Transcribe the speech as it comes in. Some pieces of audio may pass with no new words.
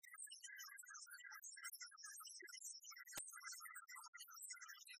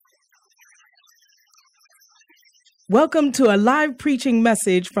Welcome to a live preaching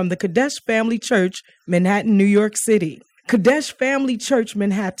message from the Kadesh Family Church, Manhattan, New York City. Kadesh Family Church,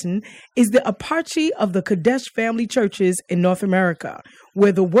 Manhattan is the eparchy of the Kadesh Family Churches in North America,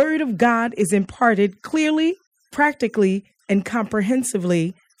 where the Word of God is imparted clearly, practically, and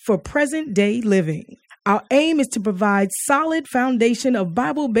comprehensively for present-day living. Our aim is to provide solid foundation of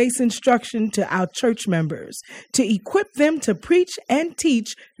Bible-based instruction to our church members, to equip them to preach and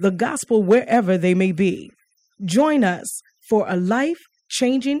teach the gospel wherever they may be. Join us for a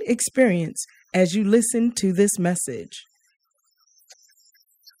life-changing experience as you listen to this message.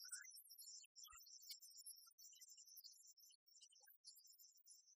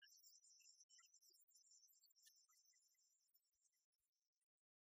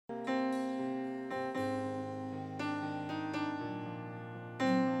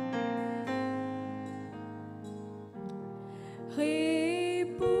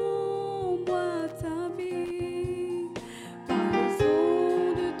 Réponds-moi ta vie, par les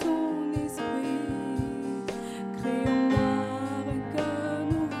eaux de ton esprit. Crée en moi un cœur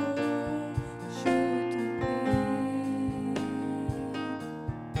nouveau, je t'en prie.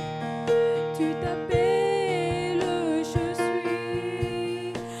 Tu t'appelles je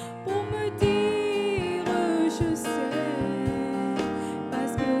suis, pour me dire je sais,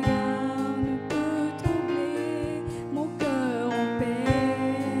 parce que rien ne peut troubler mon cœur en paix.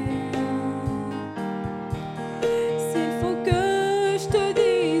 S'il faut que je te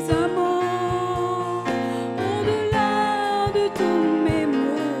dise un mot, au-delà de tous mes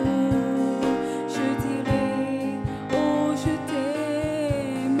mots, je dirai, oh je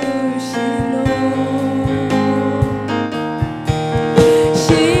t'aime,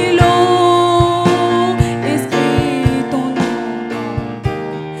 Shiloh, inscris ton nom dans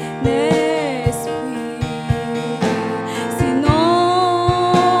mon esprit, sinon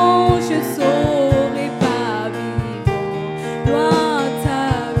je saurais pas vivre loin ta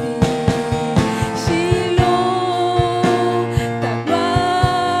vie. Shiloh, ta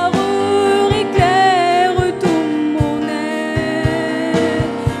gloire éclaire tout mon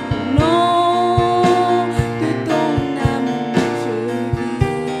être. Au nom de ton amour je vis.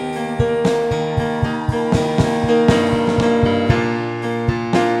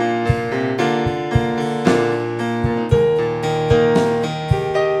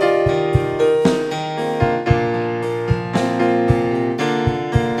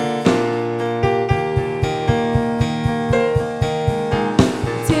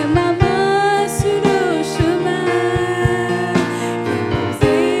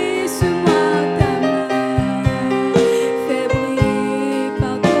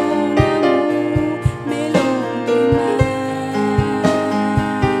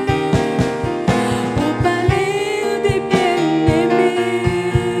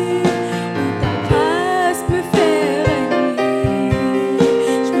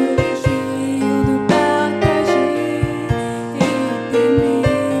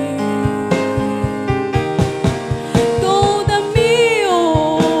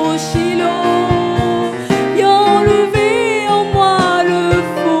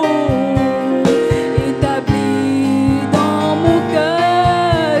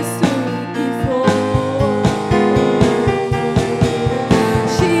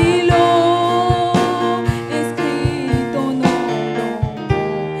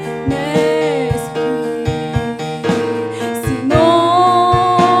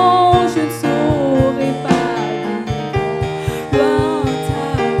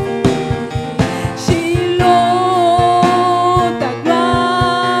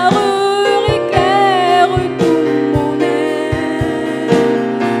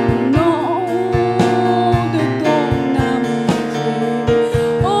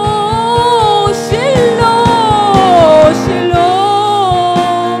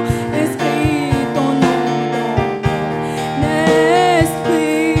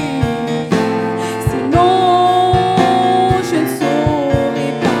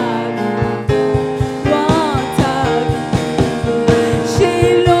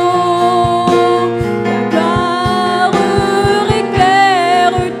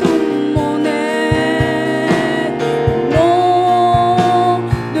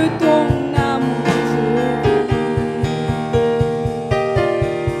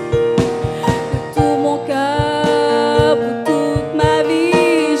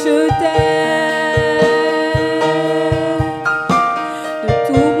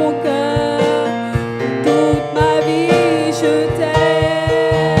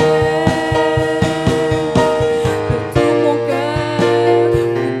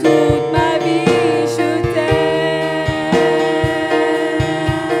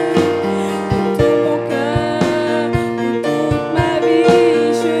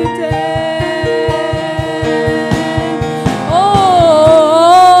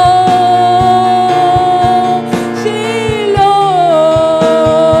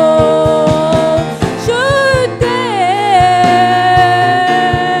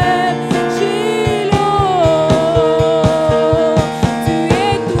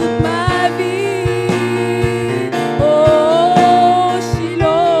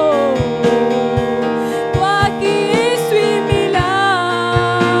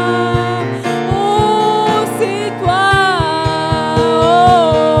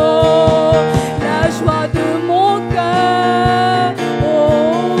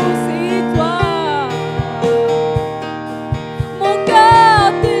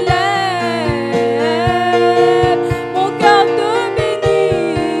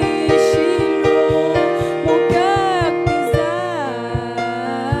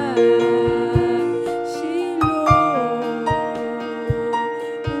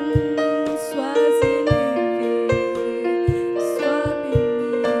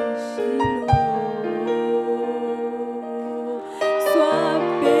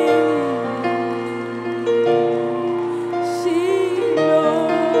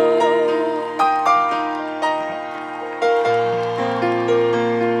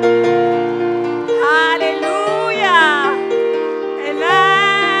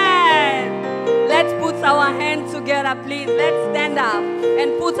 together, please. Let's stand up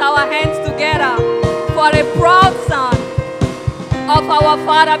and put our hands together for a proud son of our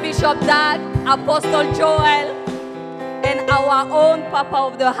father, Bishop Dag, Apostle Joel, and our own Papa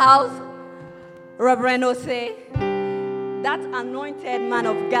of the house, Reverend Ose. That anointed man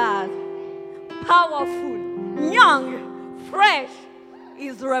of God, powerful, young, fresh,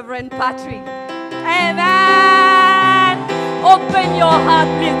 is Reverend Patrick. Amen. Open your heart,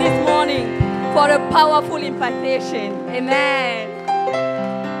 please, this morning for a powerful impartation. Amen.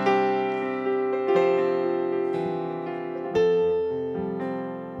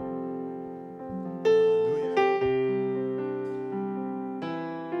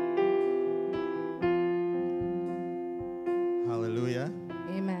 Hallelujah.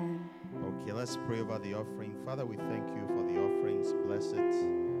 Amen. Okay, let's pray over the offering. Father, we thank you for the offerings. Bless it,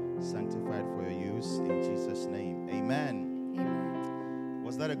 sanctified for your use in Jesus' name. Amen. Amen.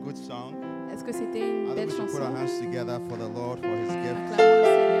 Was that a good song? Est-ce que c'était une I think belle we should put our chanson? hands together for the Lord for His gift. Acclamons le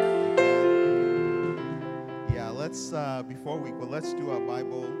Seigneur. Yeah, let's before we go, let's do our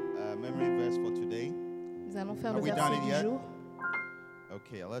Bible memory verse for today. Nous allons faire Are le we verset done it du yet? jour.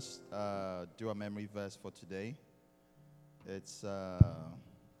 Okay, let's do a memory verse for today. It's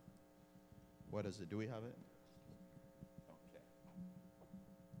what is it? Do we have it? Okay.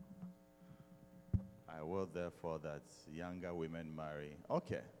 I will therefore that younger women marry.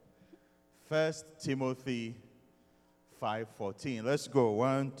 Okay. 1 Timothy 5:14. Let's go.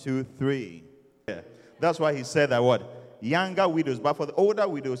 1, 2, 3. Yeah. That's why he said that what? Younger widows. But for the older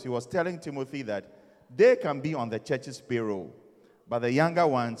widows, he was telling Timothy that they can be on the church's payroll. But the younger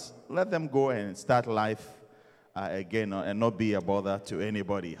ones, let them go and start life again and not be a bother to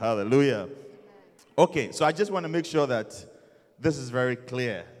anybody. Hallelujah. Okay, so I just want to make sure that this is very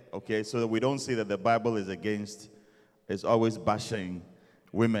clear, okay, so that we don't see that the Bible is always bashing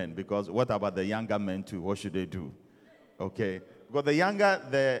women, because what about the younger men too? What should they do? Okay, because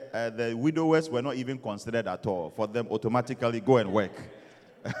the widowers were not even considered at all. For them, automatically go and work.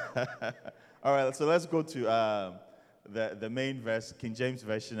 All right, so let's go to the main verse, King James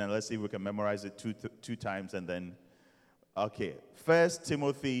Version, and let's see if we can memorize it two times, and then, okay. 1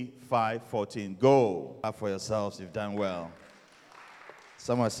 Timothy 5:14. Go. For yourselves, you've done well.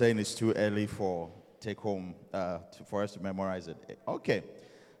 Some are saying it's too early for take home for us to memorize it. Okay.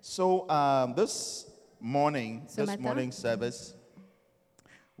 So this morning service,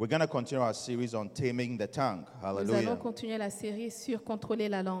 we're going to continue our series on taming the tongue. Nous allons Hallelujah. continuer la série sur contrôler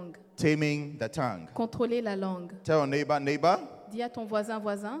la langue. Taming the tongue. Contrôler la langue. Tell your neighbor, Dis à ton voisin,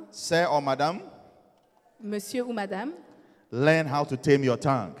 sir or madam, monsieur ou madame, learn how to tame your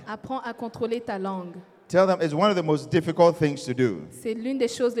tongue. apprends à contrôler ta langue. Tell them it's one of the most difficult things to do, C'est l'une des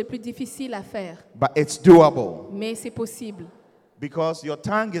choses les plus difficiles à faire, but it's doable. mais c'est possible. Because your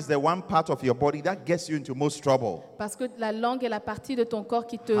tongue is the one part of your body that gets you into most trouble. Parce que la langue est la partie de ton corps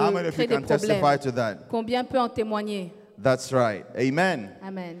qui te How many of you crée des can testify problèmes. to that? Combien peut en témoigner? That's right. Amen.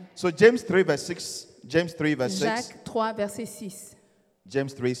 Amen. So James 3 verse 6. James 3 verse 6. Jacques 3, verset 6.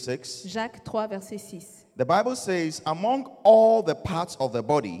 James 3:6. Jacques 3, verset 6. The Bible says, among all the parts of the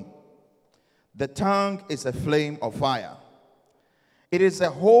body, the tongue is a flame of fire. It is a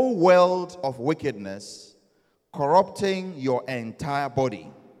whole world of wickedness, corrupting your entire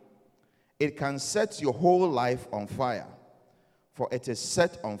body. It can set your whole life on fire, for it is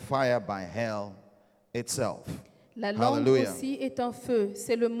set on fire by hell itself. La langue Hallelujah. aussi est un feu,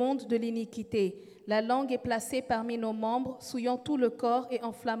 c'est le monde de l'iniquité. La langue est placée parmi nos membres, souillant tout le corps et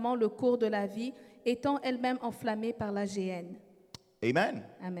enflammant le cours de la vie, étant elle-même enflammée par la géhenne. Amen.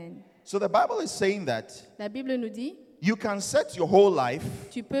 Amen. So the Bible is saying that La Bible nous dit, you can set your whole life,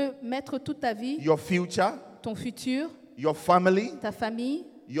 tu peux mettre toute ta vie, your future, ton futur, your family, ta famille,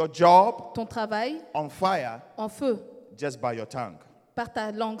 your job ton travail on fire en feu just by your tongue. par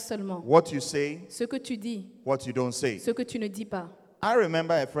ta langue seulement. What you say, Ce que tu dis, what you don't say. ce que tu ne dis pas. I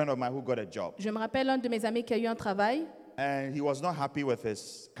remember a friend of mine who got a job, Je me rappelle un de mes amis qui a eu un travail. and he was not happy with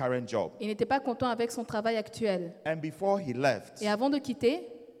his current job. Il n'était pas content avec son travail actuel. And before he left, Et avant de quitter,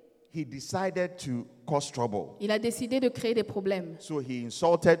 he decided to cause trouble. il a décidé de créer des problèmes. So he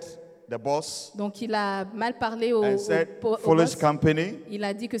insulted the boss Donc il a mal parlé au and said, au foolish boss. company, Il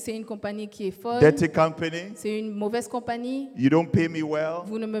a dit que c'est une compagnie qui est folle, dirty company, c'est une mauvaise compagnie, you don't pay me well.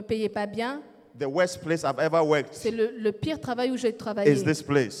 vous ne me payez pas bien. The worst place I've ever worked C'est le pire travail où j'ai travaillé. is this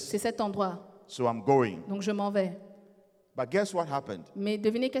place. C'est cet endroit. So I'm going. Donc je m'en vais. But guess what happened? Mais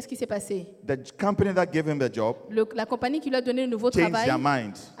devinez qu'est-ce qui s'est passé? The company that gave him the job La compagnie qui lui a donné le nouveau changed travail their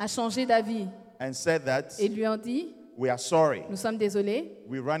mind a changé d'avis and said that et lui ont dit, we are sorry. nous sommes désolés,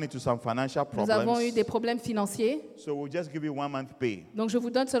 We ran into some financial nous avons eu problems. des problèmes financiers, So we'll just give you 1 month pay donc je vous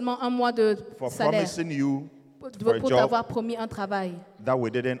donne seulement un mois de for salaire promising you for a pour job t'avoir promis un travail that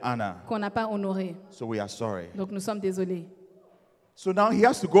we didn't honor. qu'on n'a pas honoré. So we are sorry. Donc nous sommes désolés. So now he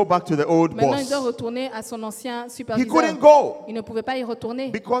has to go back to the old Maintenant, il doit boss. retourner à son ancien He superviseur. couldn't go Il ne pouvait pas y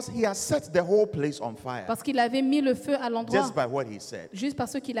retourner because he has set the whole place on fire parce qu'il avait mis le feu à l'endroit just by what he said. juste par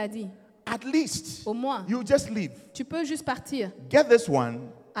ce qu'il a dit. At least Au moins, you just leave. tu peux juste partir, Get this one,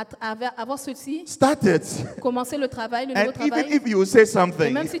 avoir ceci, start it, commencer le travail, le nouveau and even travail. if you say Et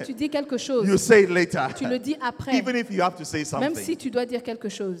something, même si tu dis quelque chose, you say it later. tu le dis après. Even if you have to say Même si something. tu dois dire quelque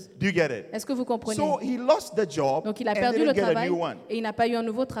chose. Do you get it? Est-ce que vous comprenez? So he lost the job Donc il a and perdu le didn't get a travail new one. et il n'a pas eu un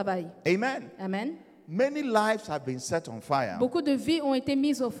nouveau travail. Amen. Amen. Many lives have been set on fire Beaucoup de vies ont été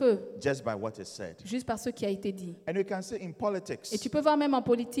mises au feu just by what is said. juste par ce qui a été dit. And you can see in politics, Et tu peux voir même en you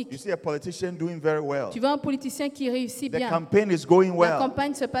politique. see a politician doing very well. Tu vois un politicien qui réussit The bien. campaign is going La well.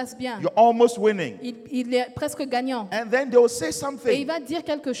 campagne se passe bien. You're almost winning. Il est presque gagnant. And then they'll say Et il something. va dire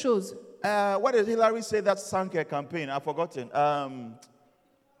quelque chose. What did Hillary say that sank her campaign? I've forgotten.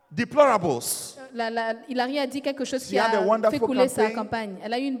 Deplorables. Hillary a dit quelque chose She qui had a a wonderful fait couler sa campaign. campagne.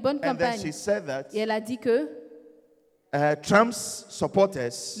 Elle a eu une bonne And then she campagne. said that Et elle a dit que Trump's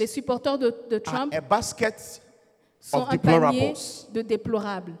supporters les supporters de are Trump a basket sont of un panier deplorables. de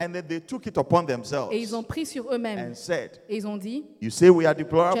déplorables. And then they took it upon themselves Et ils ont pris sur eux-mêmes. and said, Et ils ont dit, you say we are tu as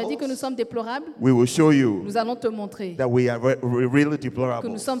deplorables? dit que nous sommes déplorables, We will show you nous allons te montrer that we are really que nous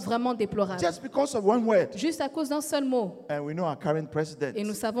deplorables. sommes vraiment déplorables. Just because of one word. Juste à cause d'un seul mot. And we know our current president. Et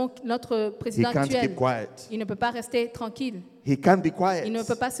nous savons que notre He président can't actuel, keep quiet. il ne peut pas rester tranquille. He can't be quiet. Il ne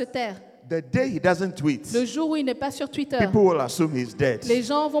peut pas se taire. The day he doesn't tweet, Le jour où il n'est pas sur Twitter, people will assume he's dead. les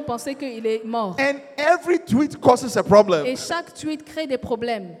gens vont penser qu'il est mort. And every tweet causes a problem. Et chaque tweet crée des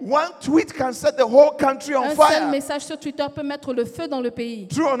problèmes. One tweet can set the whole country on Un seul fire. message sur Twitter peut mettre le feu dans le pays.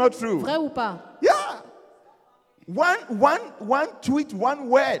 True or not true? Vrai ou pas? Yeah. One tweet, one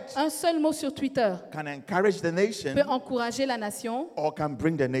word Un seul mot sur Twitter can encourage the nation peut encourager la nation or can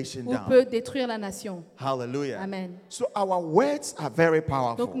bring the nation ou down. peut détruire la nation. Hallelujah. Amen. So our words are very Donc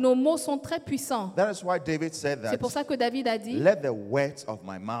powerful. nos mots sont très puissants. That is why David said C'est that, pour ça que David a dit let the words of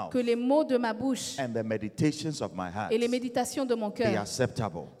my mouth que les mots de ma bouche and the meditations of my heart et les méditations de mon be cœur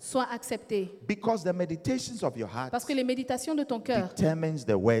acceptable. soient acceptées. Because the meditations of your heart Parce que les méditations de ton cœur determines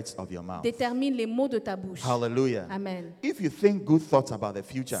the words of your mouth. déterminent les mots de ta bouche. Hallelujah. Amen. If you think good thoughts about the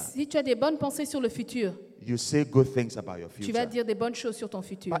future, Si tu as des bonnes pensées sur le futur, you say good things about your tu vas future. dire des bonnes choses sur ton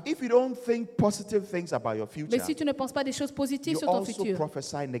futur. But if you don't think positive things about your Mais future, si tu ne penses pas des choses positives you sur ton also futur,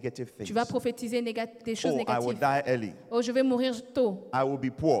 prophesy negative tu things. vas prophétiser des choses Oh, I will négatives. die early. Oh, je vais mourir tôt. I will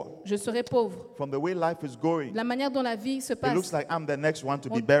be poor. Je serai pauvre. From the way life is going, La manière dont la vie se it looks passe, like I'm the next one to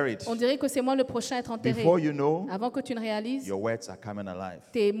be buried. on dirait que c'est moi le prochain à être enterré. Before you know, Avant que tu ne réalises, your words are coming alive.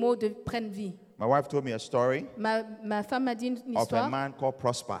 tes mots prennent vie. My wife told me a story Ma femme m'a dit une of a histoire man called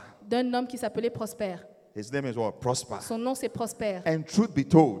Prosper. d'un homme qui s'appelait Prosper. His name is what? Prosper. Son nom, c'est Prosper. And truth be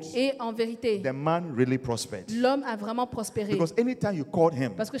told, Et en vérité, the man really prospered. l'homme a vraiment prospéré. Because anytime you called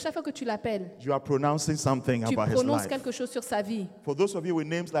him, Parce que chaque fois que tu l'appelles, you are pronouncing something tu about his prononces life. quelque chose sur sa vie. For those of you with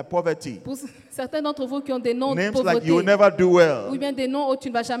names like poverty, Pour certains d'entre vous qui ont des noms de names like you will pauvreté, never do ou well, bien des noms où tu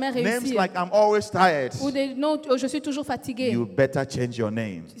ne vas jamais names réussir, like I'm always tired, ou des noms où je suis toujours fatigué, you better change your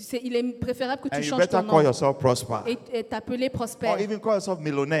name. il est préférable que tu And you changes better ton call nom yourself Prosper. et t'appeler Prosper. Or even call yourself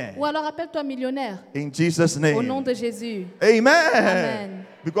millionaire. Ou alors appelle-toi millionnaire In Jesus' au nom name. de Jésus. Amen. Amen.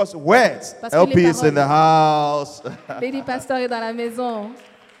 Because words, Parce que les LP is in the house. Lady Pastor est dans la maison.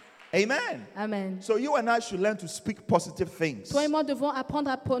 Amen. Amen. So you and I should learn to speak positive things Toi et moi devons apprendre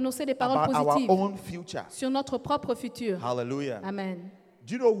à prononcer des paroles about our positives own future. sur notre propre futur. Hallelujah. Amen.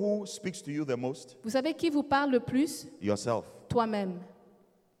 Do you know who speaks to you the most? Vous savez qui vous parle le plus? Yourself. Toi-même.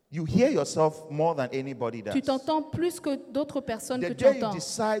 You hear yourself more than anybody does. Tu t'entends plus que d'autres personnes The que tu day you entends.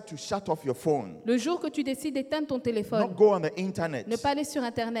 decide to shut off your phone, Le jour que tu décides d'éteindre ton not téléphone, go on the internet, ne pas aller sur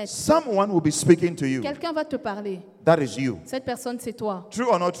Internet, someone will be speaking to you. quelqu'un va te parler. That is you. Cette personne, c'est toi. True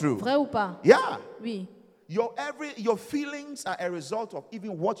or not true? Vrai ou pas? Yeah. Oui. Your feelings are a result of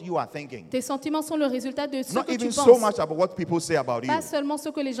even what you are thinking. Tes sentiments sont le résultat de ce Not que tu even so penses. much about what people say about you, Pas seulement ce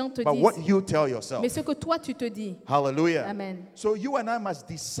que les gens te but what disent, you tell yourself. mais ce que toi tu te dis. Hallelujah. Amen. So you and I must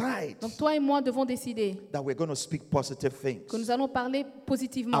decide Donc toi et moi devons décider that we're going to speak positive things que nous allons parler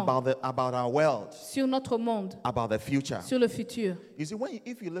positivement about our world, sur notre monde, about the future. sur le futur. You see,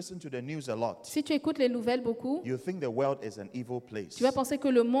 if you listen to the news a lot, Si tu écoutes les nouvelles beaucoup, you think the world is an evil place. tu vas penser que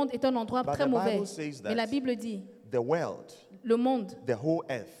le monde est un endroit But très the mauvais. Bible says that Mais la Bible dit, The world, le monde, the whole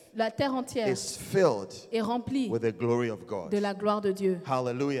earth, la terre entière is filled est remplie with the glory of God. de la gloire de Dieu.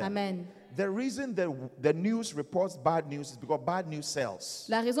 Hallelujah. Amen. The reason the news reports bad news is because bad news sells.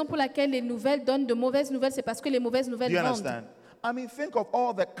 La raison pour laquelle les nouvelles donnent de mauvaises nouvelles, c'est parce que les mauvaises Do nouvelles you vendent. understand? I mean, think of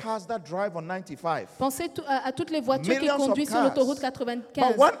all the cars that drive on 95. Pensez à toutes les voitures qui Millions of conduisent sur cars. l'autoroute But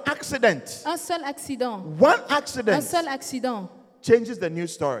 95. one accident, Un seul accident, one un seul accident changes the news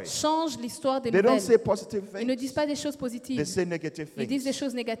story. change l'histoire des They don't nouvelles. say positive Ils ne things. disent pas des choses They positives, say negative ils disent des things.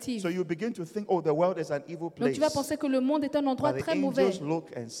 choses négatives. So you begin to think, oh, the world is an evil Donc place. tu vas penser que le monde est un endroit But the très mauvais. angels look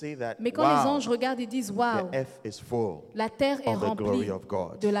and say that, Mais quand les wow, anges regardent, ils disent waouh, the earth is full la terre est of the glory remplie of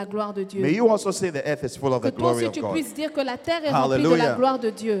God. de la gloire de Dieu. May you also say the earth is full of Que the toi glory aussi of tu God. puisses dire que la terre est remplie de la Hallelujah. gloire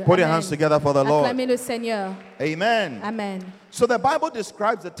de Dieu. Put your Amen. hands together for the Lord. Acclamez le Seigneur. Amen. Amen. So the Bible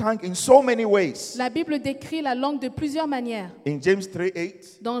describes the tongue in so many ways. La Bible décrit la langue de plusieurs manières. In James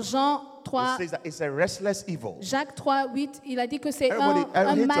 3:8, Dans Jean it 3, says that it's a restless evil. Jacques 3, 8, il a dit que c'est Everybody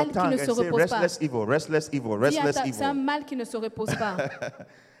un hit mal your qui tongue ne and se say repose pas. restless evil, restless evil, Dis à restless c'est un evil. mal qui ne se repose pas.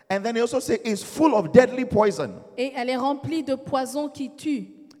 And then he also says it's full of deadly poison. Et elle est remplie de poison qui tue.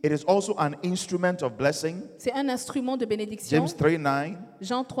 It is also an instrument of blessing. C'est un instrument de bénédiction. James 3:9.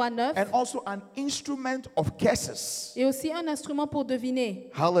 Jean 3, 9. And also an instrument of curses. Et aussi un instrument pour deviner.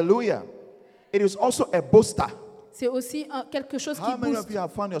 Hallelujah. It is also a boaster. C'est aussi quelque chose qui How many booste. of you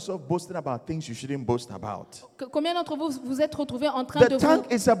have found yourself boasting about things you shouldn't boast about? Combien d'entre vous vous êtes retrouvés en train The de tongue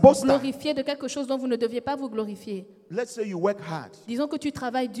vous is a boaster. glorifier de quelque chose dont vous ne deviez pas vous glorifier? Let's say you work hard. Disons que tu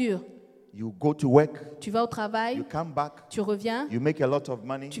travailles dur. You go to work. Tu vas au You travail, come back. tu reviens, You make a lot of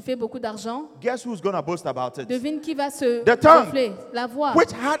money. tu fais beaucoup d'argent. Guess who's going to boast about it? Devine qui va se The tongue. gonfler? La voix,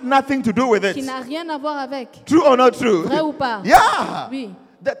 Which had nothing to do with qui it. n'a rien à voir avec. True or not true? Vrai ou pas? Yeah. Oui.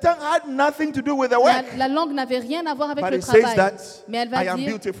 The tongue had nothing to do with the La, work. la langue n'avait rien à voir avec But le it says travail. that Mais elle I va am dire,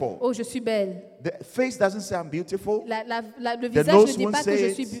 beautiful. oh, je suis belle. The face doesn't say I'm beautiful. Le The visage nose ne dit won't pas que say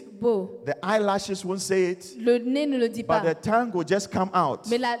je suis it. beau. The eyelashes won't say it. Le nez ne le dit But pas. the tongue will just come out.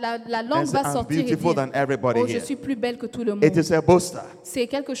 Mais la langue And say, va I'm sortir et beautiful dire, than everybody oh, je here. suis plus belle que tout le It monde. is a boaster. C'est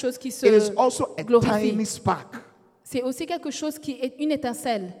quelque chose qui It is se also a glorifie. tiny spark. C'est aussi quelque chose qui est une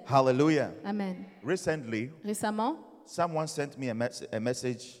étincelle. Hallelujah. Amen. Recently, Récemment, someone sent me a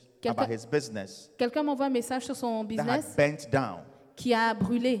message Quelqu'un- about his business quelqu'un m'envoie un message sur son that business had burnt down qui a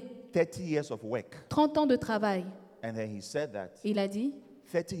brûlé 30 years of work. 30 ans de travail. And then he said that Il a dit,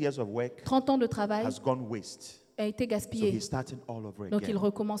 30 years of work 30 ans de travail has gone waste. a été So gaspillé. he's starting all over Donc il again.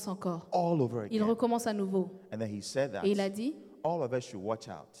 recommence encore. All over Il again. recommence à nouveau. And then he said that Et il a dit, all of us should watch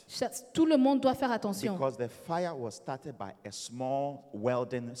out tout le monde doit faire attention. because the fire was started by a small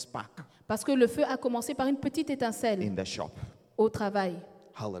welding spark Parce que le feu a commencé par une petite étincelle in the shop. au travail.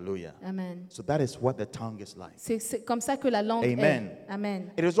 Hallelujah. Amen. So that is what the tongue is like. C'est comme ça que la langue Amen. est.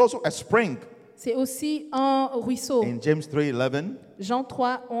 Amen. It is also a spring C'est aussi un ruisseau. in James 3:11, Jean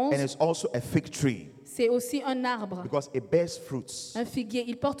 3, and 11. it's also a fig tree C'est aussi un arbre, because it bears fruits. un figuier.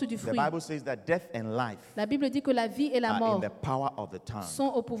 Il porte du The fruit. Bible says that death and life La Bible dit que la vie et la are in mort the power of the tongue, sont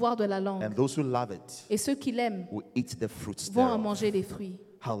au pouvoir de la langue. and those who love it Et ceux qui l'aiment will eat the fruits vont en thereof. manger les fruits.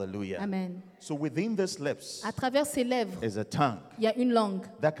 Hallelujah. Amen. So within these lips À travers ses lèvres, is a tongue il y a une langue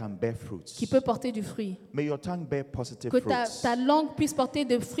that can bear fruits. qui peut porter du fruit. May your tongue bear positive Que fruits. ta langue puisse porter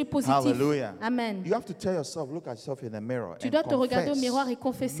des fruits positifs. Hallelujah. Amen. You have to tell yourself, look at yourself in the mirror Tu and dois te regarder au confess miroir et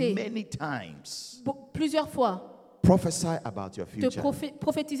confesser many times. plusieurs fois, Prophesy about your te future.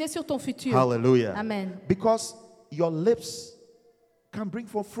 prophétiser sur ton futur. Hallelujah. Amen. Because your lips can bring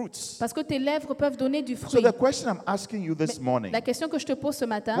forth fruits. Parce que tes lèvres peuvent donner du So fruit. the question I'm asking you this morning, La question que je te pose ce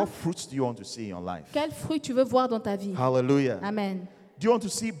matin, what fruits do you want to see in your life? quel fruit tu veux voir dans ta vie? Hallelujah. Amen. Do you want to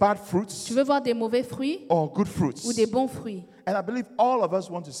see bad fruits Tu veux voir des mauvais fruits or good fruits? ou des bons fruits? And I believe all of us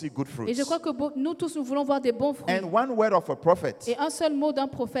want to see good Et fruits. je crois que nous tous, nous voulons voir des bons fruits. And one word of a prophet Et un seul mot d'un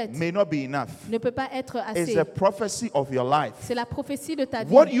prophète may not be enough. ne peut pas être It's assez. a prophecy of your life. C'est la prophétie de ta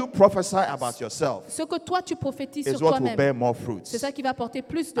vie. What you prophesy about yourself Ce que toi tu prophétises is sur what will toi-même, bear more fruits. c'est ça qui va porter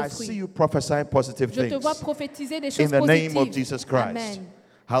plus de I see fruits. you prophesying positive Je te vois things prophétiser des in choses the name of positives. Jesus Christ. Amen.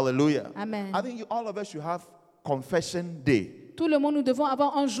 Hallelujah. Amen. I think all of us should have confession day. Tout le monde, nous devons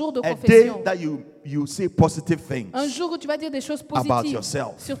avoir un jour de A day confession. that you say positive things Un jour où tu vas dire des choses about positives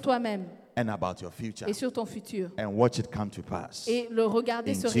yourself sur toi-même and about your future et sur ton futur. and watch it come to pass. Et le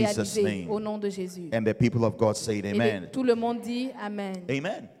regarder In se Jesus' réaliser name. au nom de Jésus. And the people of God say Et amen. tout le monde dit Amen.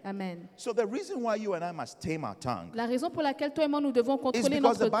 Amen. Amen. So the reason why you and I must tame our tongue La raison pour laquelle toi et moi nous devons is contrôler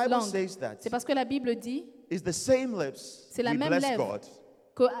because the notre Bible langue, says that c'est parce que la Bible dit it's the same lips C'est la we même bless lèvre God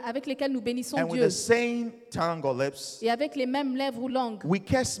avec lesquelles nous bénissons and with Dieu the same tongue or lips et avec les mêmes lèvres ou langues, we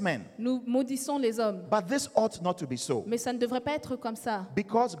curse men. nous maudissons les hommes. But this ought not to be so Mais ça ne devrait pas être comme ça.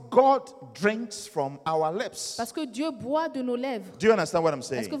 because God drinks from our lips. Parce que Dieu boit de nos lèvres. Do you understand what I'm Est-ce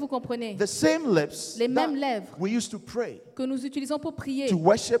saying? que vous comprenez? The same lips Les mêmes that lèvres we used to pray, que nous utilisons pour prier, to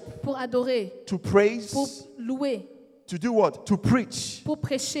worship, pour adorer, to pour praise, louer, to do what? To preach. pour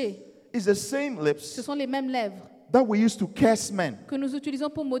prêcher. Is the same Ce lips sont les mêmes lèvres that we use to curse men. que nous utilisons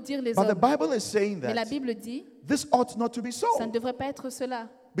pour maudire les But the hommes. Bible is saying Mais la that Bible dit, this ought not to be so. ça ne devrait pas être cela.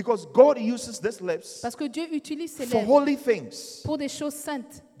 Because God uses these lips Parce que Dieu utilise ses for lèvres holy things. pour des choses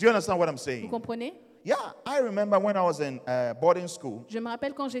saintes. Do you understand what I'm Vous saying? comprenez? Yeah, I remember when I was in boarding school, Je me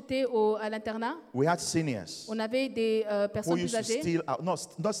rappelle quand j'étais à l'internat, we had seniors on avait des who personnes plus used to âgées steal,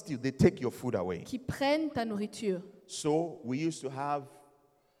 not steal, they take your food away. qui prennent ta nourriture. So we used to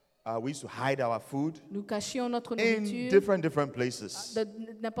hide our food Nous cachions notre in nourriture different places. de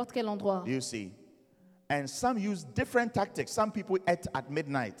n'importe quel endroit. You see. And some use different tactics. Some people ate at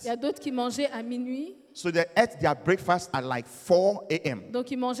midnight. Il y a d'autres qui mangeaient à minuit, So they ate their breakfast at like 4 a.m. donc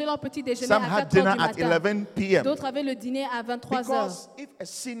ils mangeaient leur petit déjeuner Some à had 4 heures dinner du at matin. 11 p.m. D'autres avaient le dîner à 23 heures. Because if a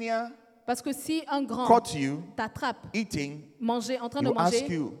senior Parce que si un grand caught you t'attrape, eating, manger, en train de He will ask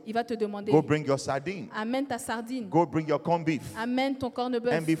manger, you, il va te demander, go bring your sardine, amène ta sardine, go bring your corned beef. amène ton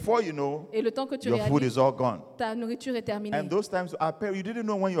corned-beef. And before you know, Et le temps que tu your food réalises, is all gone. ta nourriture est terminée. And those times, you didn't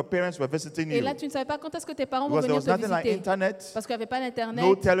know when your parents were visiting Et you. là, tu ne savais pas quand est-ce que tes parents vont Because there venir was te nothing like visiter. internet, Parce qu'il n'y avait pas d'internet,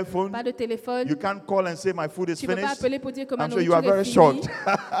 no telephone. pas de téléphone. You can't call and say my food is Tu ne peux pas finished. appeler pour dire que ma I'm sure you nourriture are est very finie.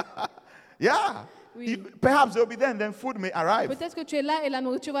 short. Yeah. Oui. Perhaps they'll be there and then food may arrive. Peut-être que tu es là et la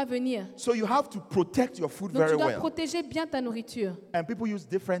nourriture va venir. So you have to protect your food Donc very tu dois well. protéger bien ta nourriture. And people use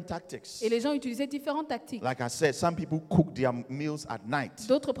different tactics. Et les gens utilisaient différentes tactiques. Like I said, some people cook their meals at night.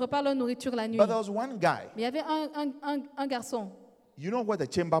 D'autres préparent leur nourriture la nuit. But there was one guy. Mais il y avait un garçon You know what a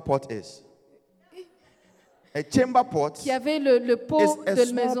chamber pot is? A chamber pot qui avait le pot is a de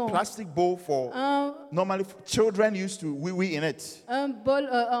small maison. plastic bowl for normally children used to wee in it. Un bol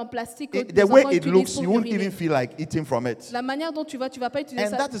en plastique. que The les way enfants it utilisent looks, pour you won't uriner. even feel like eating from it. La manière dont tu vas pas utiliser And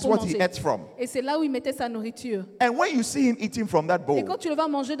ça that is pour what he manger. ate from. Et c'est là où il mettait sa nourriture. And when you see him eating from that Et bowl, quand tu le vas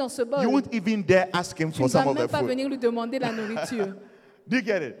manger dans ce bol, you won't even dare ask him tu for ne vas some of même the pas food. venir lui demander la nourriture. Do you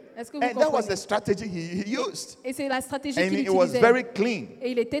get it? Est-ce que vous And that was comprenez? the strategy he used. Et c'est la stratégie And qu'il it was utilisait. very clean.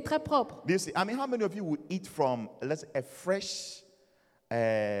 Et il était très propre. Do you see? I mean, how many of you would eat from, let's say, a fresh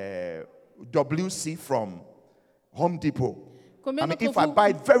WC from Home Depot? Combien I mean, d'entre if I vous buy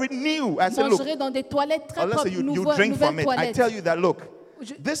it very new, I say, look, mangerez dans des toilettes très or let's say propres, you nouvelles drink from it. I toilettes? tell you that, look,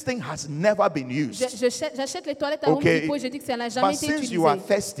 Je- this thing has never been used. J'achète les toilettes à Home Okay. Depot et je dis que ça n'a jamais But été since utilisé. you are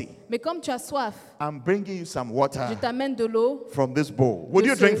thirsty, Mais comme tu as soif, I'm bringing you some water je t'amène de l'eau from this bowl. Would de,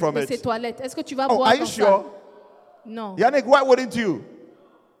 you drink from de ces it? toilettes. Est-ce que tu vas Oh, boire are you dans sure? ça? Non. Yannick, why wouldn't you?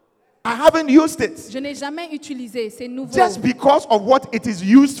 I haven't used it. Je n'ai jamais utilisé, c'est nouveau. Just because of what it is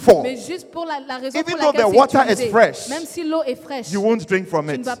used for. Mais juste pour la raison Even pour laquelle though the c'est water is utilisé. fresh, Même si l'eau est fraîche, You won't drink from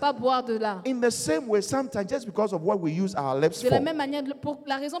tu ne it. vas pas boire de là. In the same way, sometimes just because of what we use our lips De la for, même manière, pour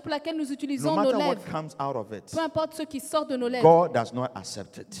la raison pour laquelle nous no utilisons nos matter what lèvres, comes out of it, peu importe ce qui sort de nos lèvres, God does not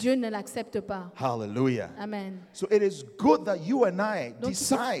accept it. Dieu ne l'accepte pas. Hallelujah. Amen. So it is good that you and I Donc,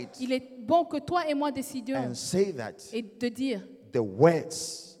 decide il est bon que toi et moi décidions and say that et de dire the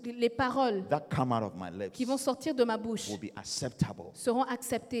words les paroles that come out of my lips qui vont sortir de ma bouche will be acceptable seront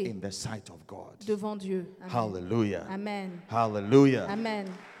acceptées in the sight of God. devant Dieu. Amen. Hallelujah. Amen. Hallelujah. Amen.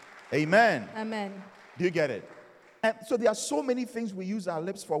 Amen. Amen. Do you get it? And so there are so many things we use our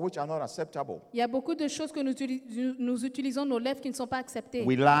lips for which are not acceptable. Il y a beaucoup de choses que nous utilisons nos lèvres qui ne sont pas acceptées.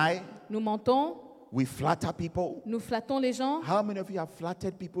 We lie, Nous mentons, we flatter people. nous flattons les gens. How many of you have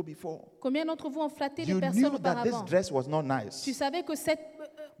flattered people before? Combien d'entre vous ont flatté les You personnes knew that this auparavant? dress was not nice. Tu savais que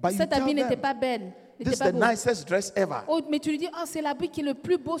But you cet tell habit n'était them, pas belle, This n'était is pas the beau. nicest dress ever. Oh, mais tu lui dis, oh, c'est l'habit qui est le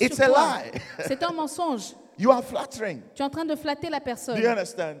plus beau It's sur a toi. lie. C'est un mensonge. You are flattering. Tu es en train de flatter la personne. Do you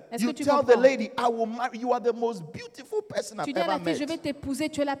understand? Est-ce You que tu tell the comprends? lady, I will marry you. Are the most beautiful person I've Tu dis à ever la fille, je met. vais t'épouser,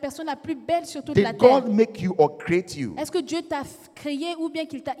 tu es la personne la plus belle sur toute la Did terre. God make you or create you? Est-ce que Dieu t'a créé ou bien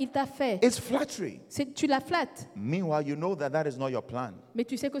qu'il t'a fait? It's flattery. Tu la flattes, Meanwhile, you know that is not your plan mais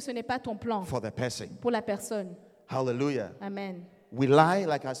tu sais que ce n'est pas ton plan for the person. pour la personne. Hallelujah. Amen. We lie,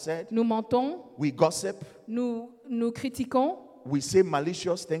 like I said. Nous mentons, We gossip. nous critiquons, We say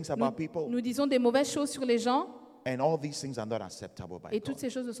malicious things nous, about people. nous disons des mauvaises choses sur les gens, And all these things are not acceptable by et toutes God. ces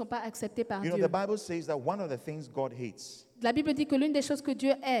choses ne sont pas acceptées par You know, Dieu. the Bible says that one of the things God hates La Bible dit que l'une des choses que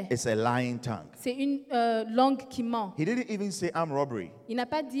Dieu hait, is a lying tongue. c'est une langue qui ment. He didn't even say armed robbery. Il n'a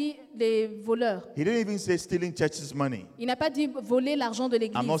pas dit les voleurs. He didn't even say stealing church's money. Il n'a pas dit voler l'argent de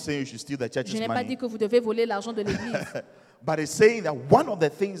I'm not l'église. saying you should steal the Je church's n'ai pas dit money. que vous devez voler l'argent de l'église. But it's saying that one of the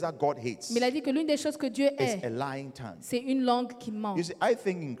things that God hates Mais il a dit que l'une des choses que Dieu is a hait, lying tongue. c'est une langue qui ment. You see, I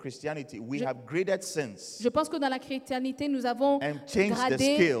think in Christianity we Je- have graded sins, Je pense que dans la chrétienté, nous avons And change the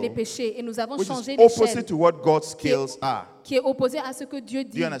gradé scale, les péchés et nous avons which changé is l'échelle opposite to what God's scales are. qui est opposée à ce que Dieu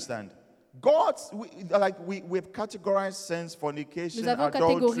Do dit. you understand? we've categorized sins, fornication, Nous avons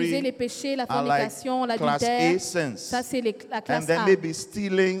catégorisé les adultery, péchés, la are like fornication, class A l'adultère. sins. Ça, c'est la And classe then A. maybe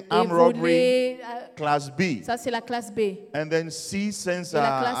stealing, Et armed robbery, voler, class B. ça, c'est la classe B. And then C sins Et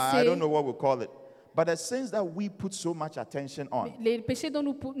la are, classe I C. don't know what we call it. But the sins that we put so much attention on Les péchés dont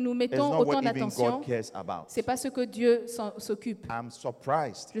nous is mettons not autant what even d'attention, God cares about. c'est pas ce que Dieu s'occupe. I'm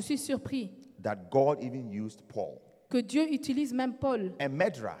surprised Je suis surpris that God even used Paul, que Dieu utilise même Paul, a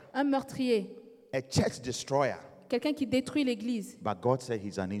murderer, un meurtrier, a church destroyer, quelqu'un qui détruit l'Église. but God said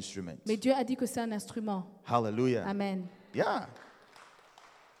he's an instrument. Mais Dieu a dit que c'est un instrument. Hallelujah. Amen. Yeah.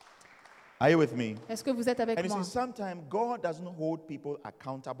 Are you with me? Est-ce que vous êtes avec And you moi? see, sometimes God doesn't hold people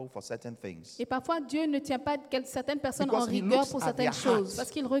accountable for certain things. Et parfois, Dieu ne tient pas certaines personnes en Because he rigueur looks pour at certaines their choses, hearts. parce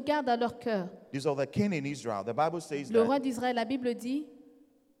qu'il regarde à leur cœur. This of the king in Israel. The Bible says Le roi that d'Israël, la Bible dit,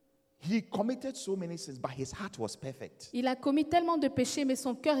 he committed so many sins, but his heart was perfect. il a commis tellement de péchés, mais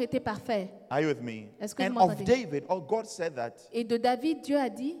son cœur était parfait. Are you with me? Est-ce que vous And of m'entendez? David, God said that Et de David, Dieu a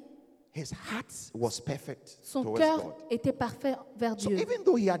dit, his heart was perfect son towards cœur God. était parfait vers So Dieu. even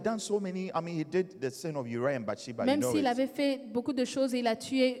though he had done so many, he did the sin of Uriah and Bathsheba, you Même know s'il it. avait fait beaucoup de choses et il a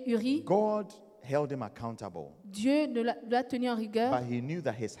tué Uri, God held him accountable, Dieu l'a tenu en rigueur, but he knew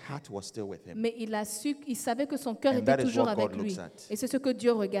that his heart was still with him. mais il savait que son cœur And était that is toujours what avec God lui. looks at. Et c'est ce que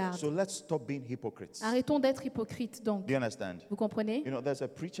Dieu regarde. So let's stop being hypocrites. Arrêtons d'être hypocrites, donc. Do you understand? Vous comprenez? You know, there's a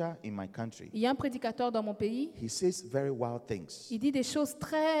preacher in my country. Il y a un prédicateur dans mon pays, He says very wild things. il dit des choses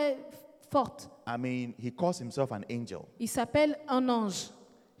très fortes. He calls himself an angel. Il s'appelle un ange.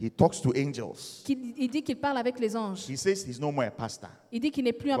 He talks to angels. Il dit qu'il parle avec les anges. He says he's no more a pastor. Il dit qu'il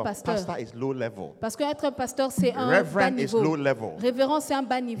n'est plus un But pasteur. pastor is low level. Parce qu'être un pasteur, c'est un bas Reverend is low niveau. level. Révérend, c'est un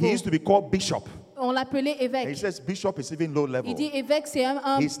bas niveau. He used to be called bishop. On l'appelait And he évêque. says bishop is even low Il level. dit évêque, c'est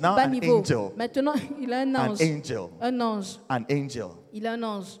un He's now bas an niveau. angel. Maintenant, il a un An ange. angel. Un ange. An angel. Il a un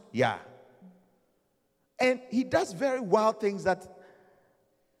ange. Yeah. And he does very wild things that,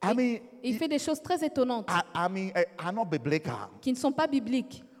 Il fait des choses très étonnantes are not biblical. qui ne sont pas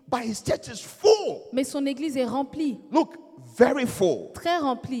bibliques. But his church is full. Mais son église est remplie, Look, very full. très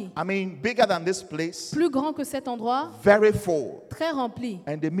remplie. Bigger than this place. Plus grand que cet endroit, Very full. très remplie.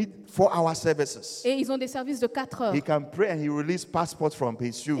 And they meet 4-hour services. Et ils ont des services de 4 heures. He can pray and he release passports from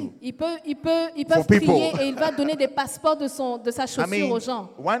his shoe. Ils peuvent For people. prier et il va donner des passeports de sa chaussure aux gens.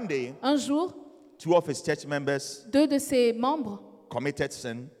 One day, Un jour, 2 of his church members 2 de ses membres committed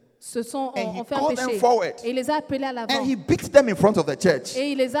sin ont he fait un called them péché. forward. Et il les a appelés à l'avant. and he beat them in front of the church.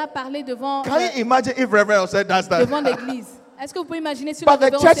 Et il les a parlé devant, Can you imagine if Reverend said that's devant that? l'église. Est-ce que vous pouvez imaginer si But le the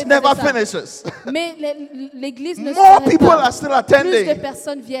révérend church faisait never ça? finishes. Mais l'église ne More s'arrête people pas. are still Plus de attending.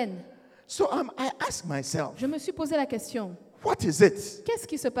 personnes viennent. So I ask myself, Je me suis posé la question, what is it qu'est-ce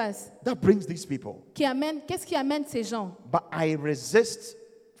qui se passe? that brings these people? Qu'est-ce qui amène ces gens? But I resist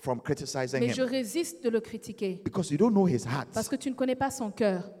from criticizing Mais je him résiste de le critiquer. because you don't know his heart. Parce que tu ne connais pas son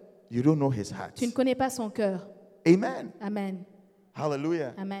cœur. You don't know his heart. Tu ne connais pas son cœur. Amen. Amen.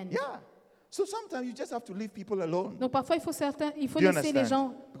 Hallelujah. Amen. Yeah. So sometimes you just have to leave people alone. Donc parfois, il faut Do you laisser les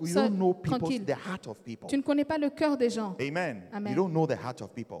gens You seuls, don't know people's, tranquilles. the heart of people. Tu ne connais pas le cœur des gens. Amen. Amen. You don't know the heart of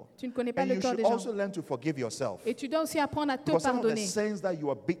people. Tu ne connais pas And le you cœur should des gens. also learn to forgive yourself. Et tu dois aussi apprendre à te Because some of the pardonner. sins that you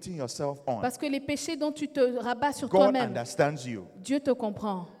are beating yourself on, Parce que les péchés dont tu te rabats sur God toi-même, understands you. Dieu te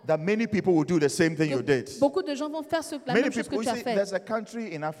comprend. That many people will do the same thing you did. Beaucoup de gens vont faire la Many même chose que people, tu you as see, fait. there's a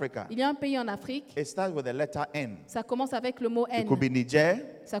country in Africa. Il y a un pays en Afrique, It starts with the letter N. ça commence avec le mot It N. could be Niger.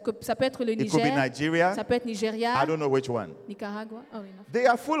 Ça peut être le It could be Niger, Nigeria. ça peut être I Nigeria, don't know which one. Nicaragua. Oh, oui, non. They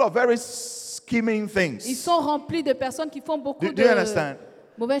are full of very scheming Ils things. sont remplis de personnes qui font beaucoup Do you de understand?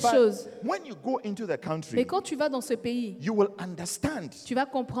 mauvaises But choses. when you go into the Mais country, quand tu vas dans ce pays, you will understand tu vas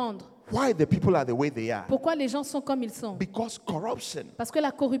comprendre why the people are the way they are. pourquoi les gens sont comme ils sont. Because corruption Parce que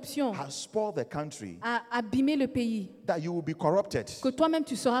la corruption has spoiled the country a abîmé le pays. that you will be corrupted. Que toi-même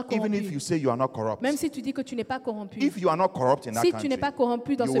tu seras Even if corrompu. you say you are not corrupt. Même si tu dis que tu n'es pas corrompu. If you are not corrupt in that Si tu country, n'es pas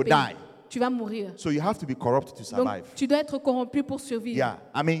corrompu dans you ce will pays, die. tu vas mourir. So you have to be corrupt to Donc survive. tu dois être corrompu pour survivre. Yeah,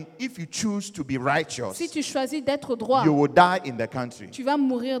 if you choose to be righteous, Si tu choisis d'être droit, you will die in the country. tu vas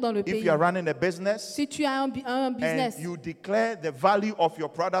mourir dans le If pays. you are running a business Si tu as un business and you declare the value of your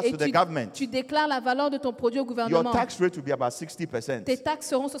products et to the government, tu déclares la valeur de ton produit au your gouvernement, tax rate will be about 60% tes taxes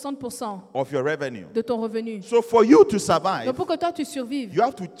seront 60% of your revenue. de ton revenu. So for you to survive, Donc pour que toi tu survives, you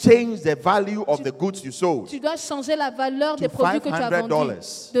have to change the value of the goods you sold tu dois changer la valeur to des produits que tu as vendus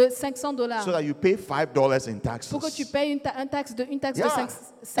 $500 de $500 so that you pay $5 in taxes. pour que tu payes une taxe de Yeah. 5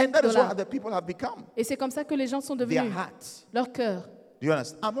 And that is what $5. the people have become. Et c'est comme ça que les gens sont Their devenus. hearts. Leur cœur. Do you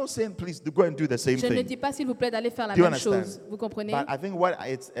understand? I'm not saying please go and do the same Je ne thing. dis pas s'il vous plaît d'aller faire la Do you même understand? chose. Vous comprenez? But I think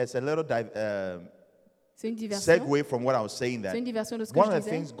it's a little C'est une diversion. segue from what I was saying C'est that une diversion de ce que one je of the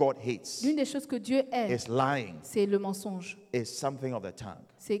disais. things God hates L'une des choses que Dieu hait, is lying, c'est le mensonge. is something of the tongue.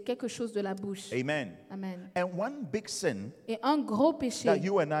 C'est quelque chose de la bouche. Amen. Amen. And one big sin Et un gros péché that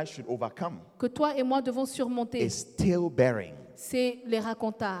you and I should overcome que toi et moi devons surmonter, is tale-bearing c'est les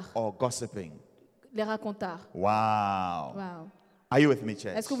racontards. or gossiping. Les racontards. Wow. Wow. Are you with me,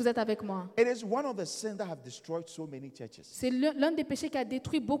 church? Est-ce que vous êtes avec moi? It is one of the sins that have destroyed so many churches. C'est l'un des péchés qui a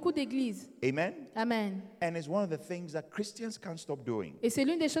détruit beaucoup d'églises. Amen. Amen. And it's one of the things that Christians can't stop doing. Et c'est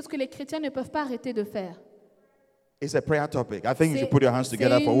l'une des choses que les chrétiens ne peuvent pas arrêter de faire. It's a prayer topic. I think you C'est- should put your hands c'est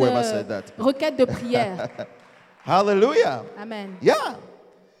together for une, whoever said that. requête de prière. Hallelujah. Amen. Yeah.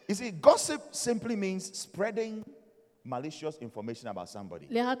 You see, gossip simply means spreading malicious information about somebody.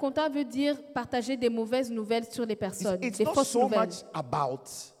 Les racontards veut dire partager des mauvaises nouvelles sur les personnes, It's des not fausses so nouvelles. much about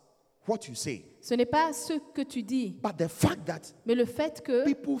what you say, Ce n'est pas ce que tu dis, but the fact that mais le fait que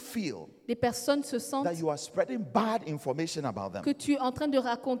people feel les personnes se sentent that you are spreading bad information about them que tu es en train de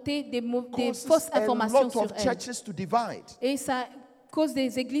raconter des causes fausses a informations lot sur of elles. churches to divide. Et ça cause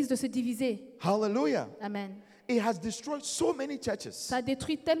des églises de se diviser. Hallelujah. Amen. It has destroyed so many churches. Ça a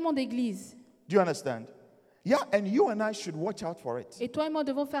détruit tellement d'églises. Do you understand? Yeah, and you and I should watch out for it. Et toi et moi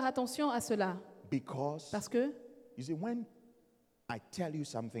devons faire attention à cela. Because, Parce que you see, when I tell you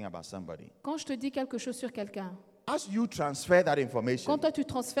something about somebody, quand je te dis quelque chose sur quelqu'un, as you transfer that information, quand toi tu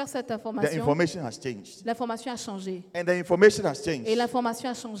transfères cette the information, information has changed. l'information a changé. And the information has changed. Et l'information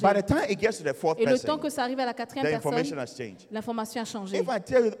a changé. By the time it gets to the fourth Et le temps person, que ça arrive à la quatrième the information personne, has changed. l'information a changé. If I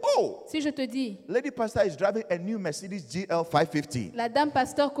tell you, oh, Si je te dis, Lady Pastor is driving a new Mercedes GL 550, la dame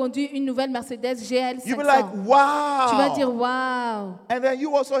pasteur conduit une nouvelle Mercedes GL 500, you'll be like, wow. tu vas dire waouh. And then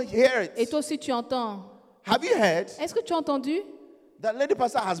you also hear Et it. toi aussi tu entends. Have you heard Est-ce que tu as entendu? that Lady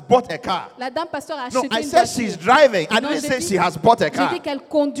Pastor has bought a car? La dame pasteur a No, acheté I une said voiture. she's driving. I Non, didn't j'ai say dit- she has bought a J'ai car. dit qu'elle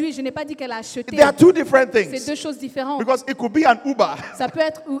conduit, je n'ai pas dit qu'elle a acheté. There are two different C'est things. deux choses différentes. Because it could be an Uber Ça peut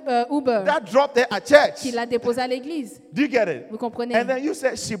être Uber that dropped her at church. qui l'a déposé à l'église. Do you get it? Vous comprenez? And then you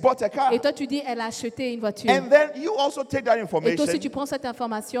said she bought a car. Et toi tu dis elle a acheté une voiture. And then you also take that Et toi aussi information tu prends cette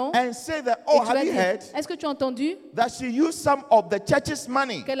information and say that, et oh, tu vas have you dire, heard est-ce que tu as entendu that she used some of the church's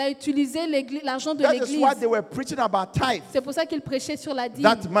money? qu'elle a utilisé l'argent de That is l'église? why they were preaching about tithe C'est pour ça qu'il prêchait sur la dîme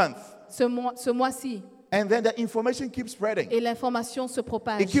that month. ce mois-ci. And then the information keeps spreading. Et l'information se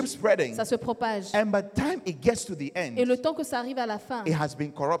propage. It keeps spreading. Ça se propage. And by the time it gets to the Et end, le temps que ça arrive à la fin, it has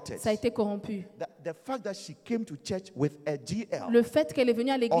been corrupted. ça a été corrompu. The fact that she came to church with a GL Le fait qu'elle est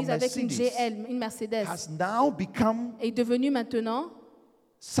venue à l'église Or avec une Mercedes GL, une Mercedes, has now become est devenue maintenant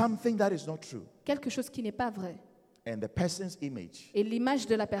something that is not true. quelque chose qui n'est pas vrai. And the person's image Et l'image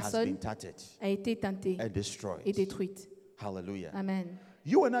de la has been personne tainted a été teintée and destroyed. et détruite. Hallelujah. Amen.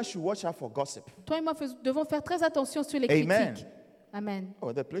 You and I should watch out for gossip. Toi et moi devons faire très attention sur les Amen. critiques. Amen.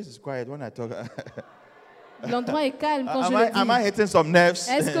 Oh, the place is quiet when I talk. L'endroit est calme quand je am I le dis. hitting some nerves?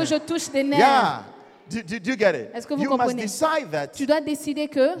 Est-ce que je touche des nerfs? Yeah. Do you get it? Est-ce que vous You must comprenez? decide that Tu dois décider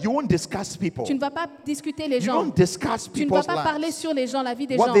que you won't discuss people. tu ne vas pas discuter les You gens. don't discuss Tu ne vas people's pas parler lives. sur les gens, la vie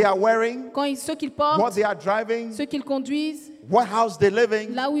des What gens. they are wearing, Ceux qu'ils what portent, they are driving, ceux qu'ils conduisent, what house they live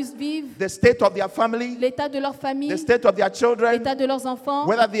in, là où ils vivent, the state of their family, l'état de leur famille, the state of their children, l'état de leurs enfants,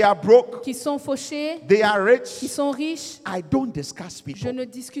 whether they are broke, qui sont fauchés, they are qui rich. sont riches. I don't discuss Je people. ne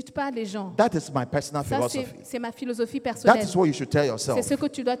discute pas les gens. That is my personal Ça, philosophy. c'est ma philosophie That personnelle. is what you should tell C'est yourself. ce que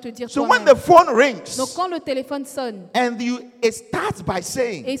tu dois te dire So when toi-même. the phone rings Donc quand le téléphone sonne and it starts by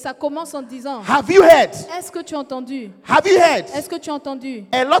saying, et ça commence en disant, have you heard? est-ce que tu as entendu? Have you heard? Est-ce que tu as entendu?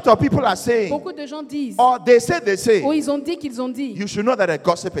 A lot of people are saying, Beaucoup de gens disent, or they say, ou ils ont dit qu'ils ont dit. you should know that a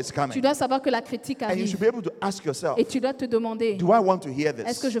gossip is Tu coming. dois savoir que la critique And you arrive. should be able to ask yourself, Et tu dois te demander, do I want to hear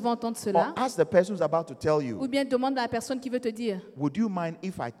est-ce que this? je vais entendre Or cela? ask the person who's about to tell Ou you, bien demande à la personne qui veut te dire, would you mind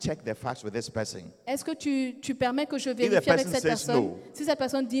if I check the facts with this person? est-ce que tu permets que je the vérifie avec person cette says personne? no, Si cette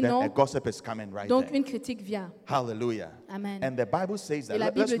personne dit Then a non, gossip is coming right donc there. une critique vient. Hallelujah. Amen. And the Bible says that. Et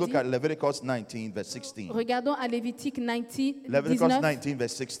la Let's Bible look dit- at Leviticus 19, verse 16. Regardons à Lévitique Leviticus 19, 19,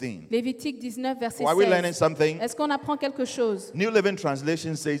 verse 16. Lévitique 19, verset Oh, are we learning 16. something? Est-ce qu'on apprend quelque chose? New Living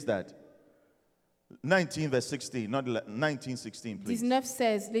Translation says that. 19, verse 16, not 1916, please. 19,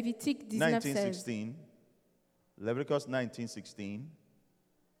 16. Lévitique 19, 16. 1916. Leviticus 19:16.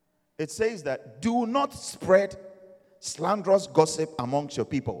 It says that do not spread slanderous gossip amongst your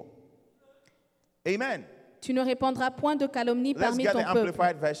people. Amen. Tu ne répandras point de calomnie Let's parmi get ton the peuple.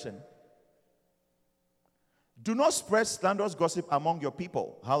 amplified version. Do not spread slanderous gossip among your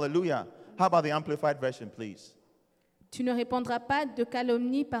people. Hallelujah. How about the amplified version, please? Tu ne répandras pas de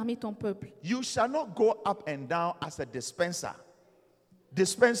calomnie parmi ton peuple. You shall not go up and down as a dispensary.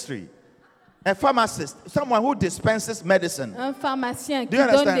 A pharmacist, someone who dispenses medicine. Un pharmacien Do qui you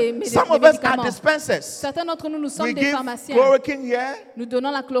donne understand? des Some of us are médicaments. dispensers. Certains d'entre nous, nous sommes We des give pharmaciens. chloroquine here, Nous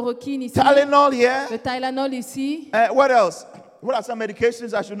donnons la chloroquine ici, Tylenol here. le Tylenol ici, What else? What are some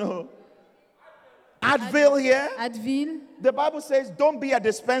medications I should know? Advil here. Advil. The Bible says, don't be a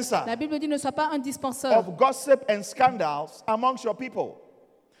dispenser La Bible dit ne sois pas un dispenseur. of gossip and scandals amongst your people.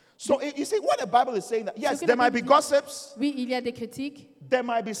 So you see what the Bible is saying, that yes, que there la might be Bible dit- gossips, Oui, il y a des critiques, there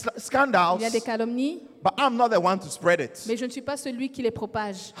might be il scandals, y a des calomnies, but I'm not the one to spread it. mais je ne suis pas celui qui les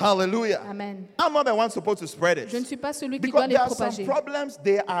propage. Hallelujah. Amen. I'm not the one supposed to spread Je ne it. suis pas celui qui doit Because les there are some propager. problems,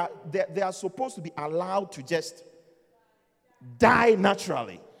 they are supposed to be allowed to just die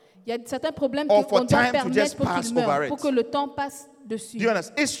naturally. Il y a certains problèmes Or for qu'on doit time to just permettre pour pass qu'ils meurent, over it. pour que le temps passe dessus. Do you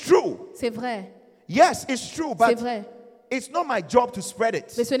understand? It's true. C'est vrai, Yes, it's true, c'est but vrai. it's not my job to spread Mais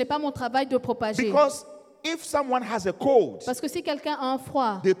it. ce n'est pas mon travail de propager. Because if someone has a cold, Parce que si quelqu'un a un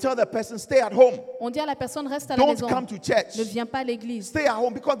froid, they tell the person, stay at home. on dit à la personne reste à la Don't maison. come to church. Ne viens pas à l'église. Stay at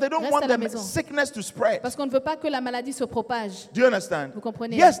home because they don't Reste want à la the maison. sickness to spread. Parce qu'on ne veut pas que la maladie se propage. Do you understand? Vous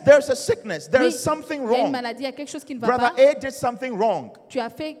comprenez? Yes, there's a sickness. There Oui, is something il y a une wrong. maladie, il y a quelque chose qui ne va Brother pas. A did something wrong. Tu as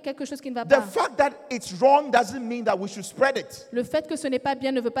fait quelque chose qui ne va The pas. fact that it's wrong doesn't mean that we should spread it. Le fait que ce n'est pas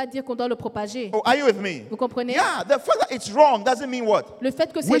bien ne veut pas dire qu'on doit le propager. Oh, are you with me? Vous comprenez? Yeah, the fact that it's wrong doesn't mean what? Le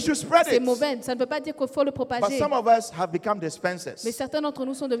fait que We should spread c'est it. mauvais, ça ne veut pas dire qu'il faut le But propager. some of us have become dispensers. Mais certains d'entre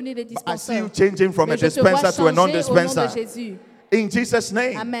nous sont devenus des I see you dispenseurs. changing from Mais a je te vois dispenser to a changer au nom de non-dispenser. Jésus. In Jesus'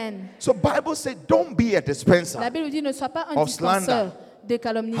 name. Amen. So Bible said, don't be a dispenser. La Bible dit ne sois pas un Of dispenseur slander. de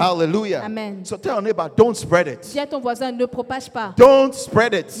calomnie. Hallelujah. Amen. So tell your neighbor, don't spread it. Dis à ton voisin, ne propage pas. Don't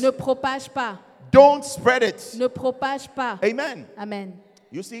spread it. Ne propage pas. Don't spread it. Ne propage pas. Amen. Amen.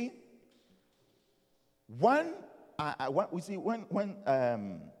 You see, when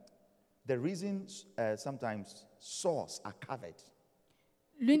the reasons sometimes sores are covered.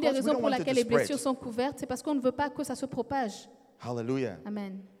 L'une des Because we raisons don't pour want it laquelle to les blessures spread. sont couvertes, c'est parce qu'on ne veut pas que ça se propage. Hallelujah.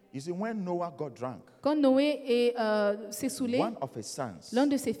 Amen. You see, when Noah got drunk, Quand Noé s'est saoulé, one of his sons l'un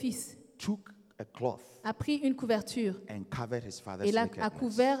de ses fils took a cloth a pris une couverture and covered his father's et a nakedness.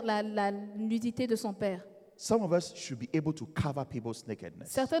 couvert la nudité de son père. Some of us should be able to cover people's nakedness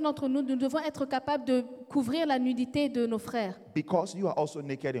Certains d'entre nous, nous devons être capables de couvrir la nudité de nos frères. because you are also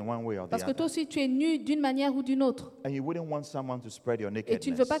naked in one way or the Parce que toi other. aussi, tu es nu d'une manière ou d'une autre. And you wouldn't want someone to spread your Et tu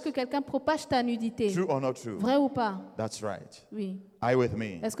ne veux pas nakedness. que quelqu'un propage ta nudité. True or not true? Vrai ou pas? That's right. Oui. Are you with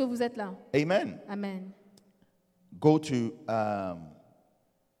me? Est-ce que vous êtes là? Amen. Amen. Go to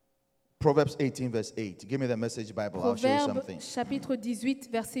Proverbs 18, verse 8. Give me the Message Bible. I'll show you Proverbe something. chapitre 18,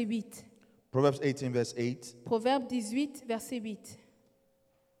 verset 8. Proverbs 18, verse 8. Proverbe 18, verset 8.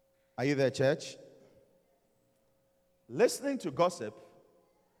 Are you there, church? Listening to gossip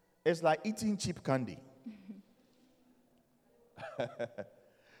is like eating cheap candy.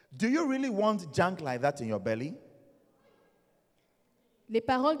 Do you really want junk like that in your belly? Les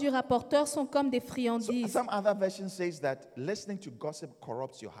paroles du rapporteur sont comme des So, friandises. some other version says that listening to gossip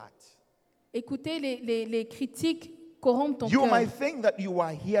corrupts your heart. Écoutez, les critiques corrompent ton You cœur. might think that you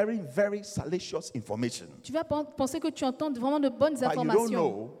are hearing very salacious information, Tu vas penser que tu entends vraiment de bonnes you don't informations,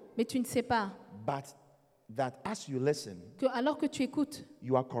 know. mais tu ne sais pas but that as you listen, que alors que tu écoutes,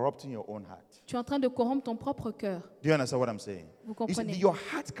 you are corrupting your own heart. tu es en train de corrompre ton propre cœur. Do you understand what I'm saying? Vous You see, comprenez? your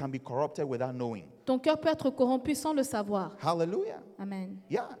heart can be corrupted without knowing. Ton cœur peut être corrompu sans le savoir. Hallelujah. Amen.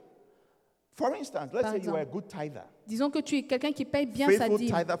 Yeah. For instance, let's Par say you are a exemple. good tither. Disons que tu es quelqu'un qui paye bien sa Faithful dîme.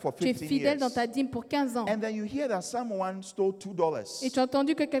 tither for Tu es 15 fidèle dans years. ta dîme pour 15 ans. And then you hear that someone stole $2 Et tu as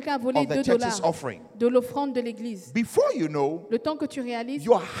entendu que quelqu'un a volé of the 2 church's dollars offering. de l'offrande de l'église. Before you know, Le temps que tu réalises,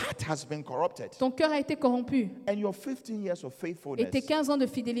 your heart has been corrupted. ton cœur a été corrompu And your 15 years of et faithfulness tes 15 ans de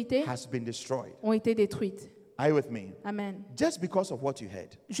fidélité has been destroyed. ont été détruites. Are you with me? Amen. Just because of what you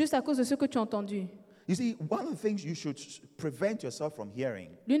heard. Juste à cause de ce que tu as entendu. You see, one of the things you should prevent yourself from hearing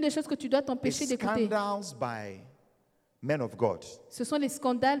L'une des choses que tu dois is t'empêcher d'écouter, scandals by men of God. ce sont les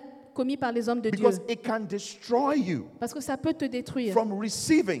scandales commis par les hommes de Dieu. Because it can destroy you Parce que ça peut te détruire from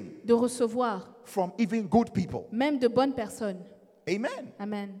receiving de recevoir from even good people. même de bonnes personnes. Amen.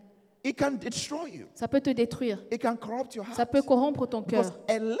 Amen. It can destroy you. Ça peut te détruire. It can corrupt your Ça heart. peut corrompre ton Because cœur.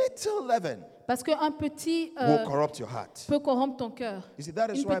 a little leaven Parce qu'un petit will corrupt your heart. peut corrompre ton cœur. You see, that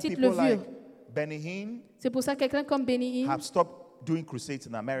is Une why petite people like levure. Benny Hinn C'est pour ça que quelqu'un comme Benny Hinn have stopped doing crusades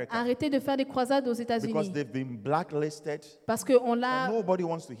in America a arrêté de faire des croisades aux because États-Unis. they've been blacklisted Parce qu'on and l'a, nobody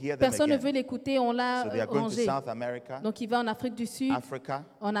wants to hear them personne ne veut again. l'écouter, on l'a So they are going to rangé. South America, Donc il va en Afrique du Sud, Africa,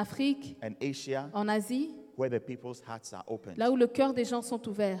 en Afrique, and Asia, en Asie, where the people's hearts are open. là où le cœur des gens sont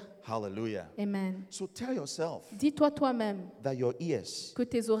ouverts. Hallelujah. Amen. So tell yourself Dis-toi toi-même that your ears que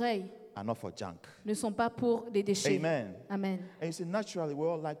tes oreilles are not for junk. ne sont pas pour des déchets. Amen. Amen. And you see, naturally, we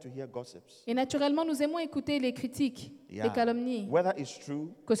all like to hear gossips. Et naturellement, nous aimons écouter les critiques, les calomnies, Whether it's true,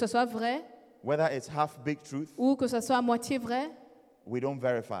 que ce soit vrai whether it's half-baked truth, ou que ce soit à moitié vrai, we don't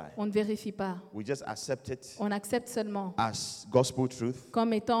verify. on ne vérifie pas. We just accept it On accepte seulement as gospel truth.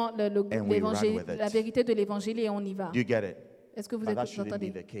 comme étant And we run with it. la vérité de l'évangile et on y va. Do you get it? Est-ce que vous But that êtes, vous shouldn't be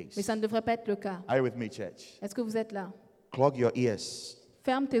entendez? the case. Mais ça ne devrait pas être le cas. Are you with me, church? Est-ce que vous êtes là? Clog your ears.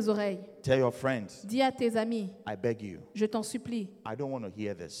 Ferme tes oreilles. Tell your friends, Dis à tes amis, I beg you, je t'en supplie, I don't want to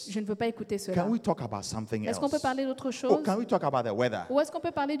hear this. je ne veux pas écouter cela. Can we talk about something Est-ce qu'on peut else? parler d'autre Oh, chose? can we talk about the weather? Ou est-ce qu'on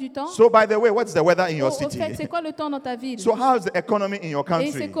peut parler du temps? So, by the way, what's the weather in your Au fait, city? c'est quoi le temps dans ta ville? So, how is the economy in your Et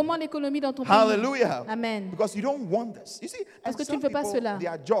c'est country? comment l'économie dans ton pays? Hallelujah. Amen. Because you don't want this. You see, Parce and que tu some ne veux pas people, cela.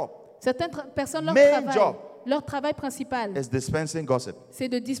 their job Certaines personnes, Main leur travail principal, is dispensing gossip. c'est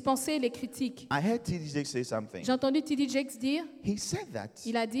de dispenser les critiques. I heard T.D. Jakes say something. J'ai entendu T.D. Jakes dire, He said that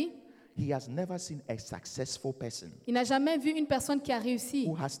il a dit, he has never seen a successful person il n'a jamais vu une personne qui a réussi,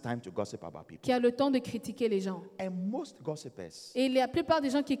 who has time to gossip about people. qui a le temps de critiquer les gens. And most gossipers Et la plupart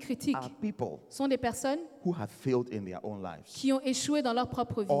des gens qui critiquent are people sont des personnes who have failed in their own lives qui ont échoué dans leur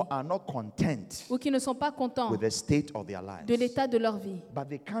propre vie or are not content ou qui ne sont pas contents with the state of their de lives. l'état de leur vie. But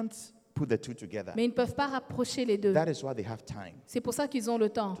they can't put the two together. Mais ils ne peuvent pas rapprocher les deux. That is why they have time C'est pour ça qu'ils ont le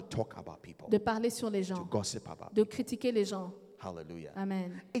temps to talk about people, de parler sur les to gens, gossip about de people. critiquer les gens. Hallelujah.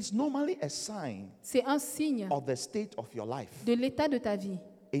 Amen. It's normally a sign C'est un signe of the state of your life. de l'état de ta vie.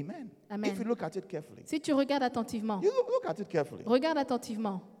 Amen. Amen. If you look at it carefully. Si tu regardes attentivement, You look at it carefully. regarde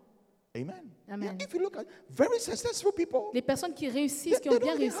attentivement. Amen. Amen. Yeah, if you look at very successful people, Les personnes qui réussissent, qui ont They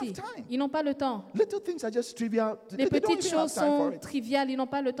bien don't even réussi, have time. ils n'ont pas le temps. little things are just trivial. Les They don't petites even have choses time for sont it. triviales, ils n'ont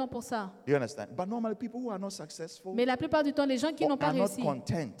pas le temps pour ça. You understand? But normally people who are not successful Mais la plupart du temps, les gens qui or n'ont pas are not réussi,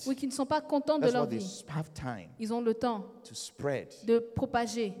 content, ou qui ne sont pas contents de that's leur why they vie, have time ils ont le temps to spread de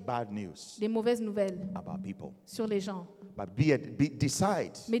propager bad news des mauvaises nouvelles about people. sur les gens. But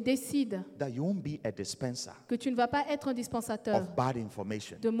decide Mais décide that you won't be a dispenser que tu ne vas pas être un dispensateur of bad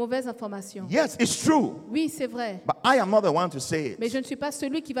information. de mauvaises informations. Yes, it's true. Oui, c'est vrai. But I am not the one to say Mais it. je ne suis pas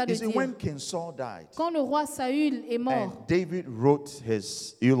celui qui va le You see, dire. when King Saul died, Quand le roi Saül est and mort David wrote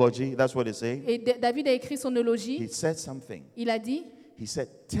his eulogy, that's what they say. et David a écrit son He eulogie, said something. il a dit, He said,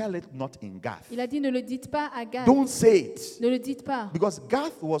 tell it not in Gath. ne le dites pas à Gath. Don't say it. Ne le dites pas. Because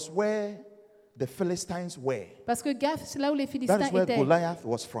Gath was where the Philistines were. Parce que Gath, c'est là où les That Philistins is where étaient. Goliath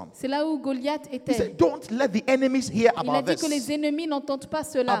was from. C'est là où Goliath He était. said, don't let the enemies hear Il a about dit que this. les ennemis n'entendent pas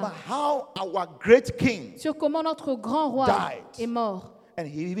About cela. how our great king. Sur comment notre grand roi Died. est mort. And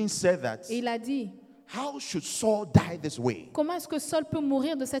he even said that. Et il a dit, How should Saul die this way? comment est-ce que Saul peut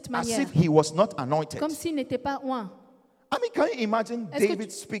mourir de cette As manière? if he was not anointed. Comme s'il n'était pas oint. I mean, can you imagine Est-ce que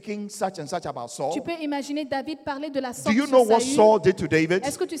David speaking such and such about Saul? Tu peux imaginer David parler de la Do sorte you sur know what Saül. Saul did to David?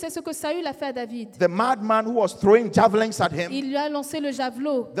 Est-ce que tu sais ce que Saül a fait à David? The madman who was throwing javelins at him. Il lui a lancé le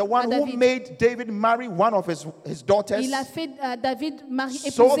javelot The à one who David. made David marry one of his daughters Il a fait à David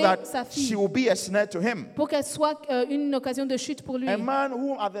so épouser that sa she fille will be a snare to him. pour qu'elle soit une occasion de chute pour lui. A man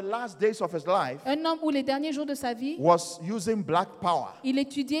who at the last days of his life Un homme où les derniers jours de sa vie, was using black power il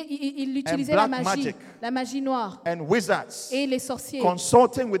étudiait, il utilisait black la magie, magic. la magie noire and wizards, et les sorciers.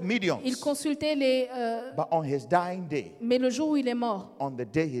 consulting with mediums. Il consultait les. But on his dying day, Mais le jour où il est mort, on the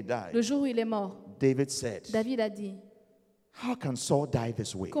day he le died, jour où il est mort, David said, David a dit, how can Saul die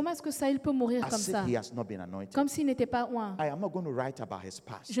this way? comment est-ce que Saül peut mourir comme As if ça, he has not been anointed. comme s'il n'était pas oint? I am not going to write about his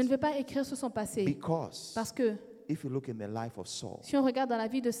past. Je ne vais pas écrire sur son passé, Because parce que if you look in the life of Saul, si on regarde dans la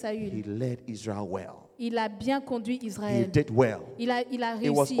vie de he Saül, led Israel well. il a bien conduit He Israël. did well. Il a It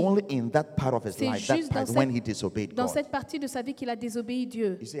was réussi. only in that part of his C'est life, that juste dans part when cette- he disobeyed Dans God. cette partie de sa vie qu'il a désobéi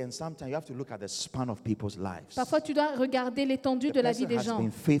Dieu. You see, and sometimes you have to look at the span of people's lives. Parfois, tu dois regarder l'étendue The de la vie person des has gens.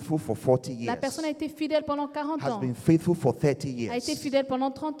 been faithful for 40 La years, personne a été fidèle pendant 40 has ans, been faithful for 30 a été years, fidèle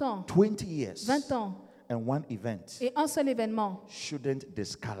pendant 30 ans, 20 years, 20 ans. and one event Et un seul événement shouldn't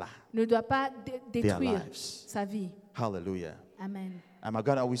discolor ne doit pas their détruire lives. sa vie. Hallelujah. Amen. And my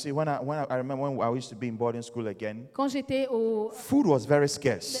God, we see when I remember when I used to be in boarding school again, Quand j'étais food was very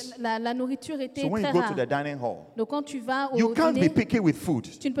scarce. la nourriture était So when très you go to rare. the dining hall, Donc quand tu vas au you can't be dîner, picky with food.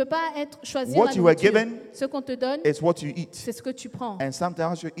 tu ne peux pas choisir What la you were nourriture. given Ce qu'on te donne, It's what you eat. c'est ce que tu prends. And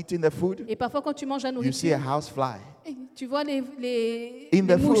sometimes you're eating the food, Et parfois quand tu manges la you see a nourriture, house fly tu vois les in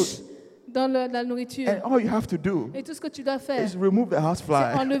the mouches food. dans la nourriture. And all you have to do Et tout ce que tu dois faire, is remove the c'est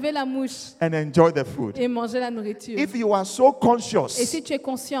housefly enlever la mouche and enjoy the food. et manger la nourriture. If you are so Et conscious si tu es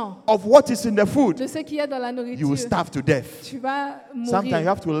conscient of what is in the food, de ce qu'il y a dans la you nourriture, will starve to death. tu vas Sometimes you mourir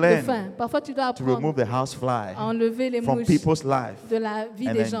have to de learn faim. Parfois, tu dois to apprendre remove the housefly à enlever les from mouches people's life de la vie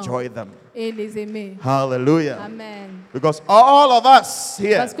and des gens enjoy them. et les aimer. Hallelujah. Amen. Because all of us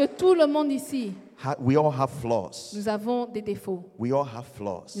here, Parce que tout le monde ici, we all have flaws. nous avons des défauts. We all have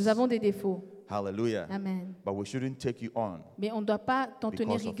flaws. Nous avons des défauts. Hallelujah. Amen. But we shouldn't take you on. Mais on ne doit pas t'en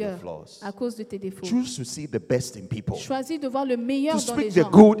tenir Because of your rigueur flaws. à cause de tes défauts. Choose to see the best in people. Choisis de voir le meilleur To dans les speak the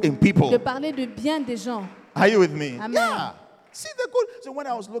gens. good in De people. parler de bien des gens. Are you with me? Amen. Yeah. See the good. So when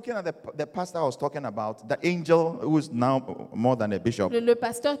I was looking at the pastor I was talking about, the angel who is now more than a bishop, Le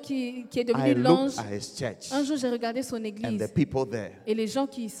pasteur qui est I devenu looked l'ange, at his church un jour j'ai regardé son and église the people there. et les gens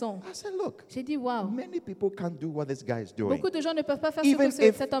qui y sont. I said, look, J'ai dit, waouh, many people can't do what this guy is doing. beaucoup de gens ne peuvent pas faire ce Even que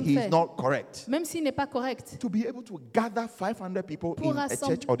if cet homme he's fait, not correct. même s'il n'est pas correct. To be able to gather 500 people Pour in a rassembler-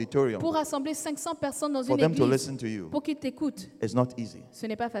 church auditorium Pour rassembler 500 personnes dans for une them to église, listen to you pour qu'ils t'écoutent, is not easy. ce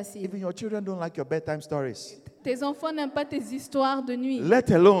n'est pas facile. Even your children don't like your bedtime stories, Tes enfants n'aiment pas tes histoires de nuit.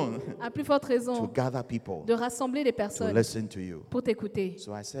 let alone À plus forte to raison gather people de rassembler les to personnes listen to you. pour t'écouter.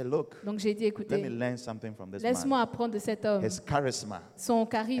 So I said, look, Donc j'ai dit, let me écoutez, learn something from this laisse-moi man. apprendre de cet homme, His charisma son and a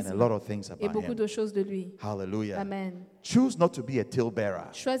charisme lot of things et about beaucoup him. de choses de lui. Hallelujah. Amen. Choose not to be a talebearer.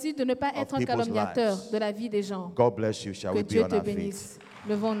 Choisis de ne pas être un people's calomniateur lives. de la vie des gens. God bless you. Shall Que we be Dieu on te our feet? bénisse.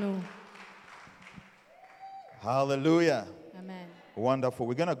 Levons-nous. Hallelujah. Amen. Wonderful.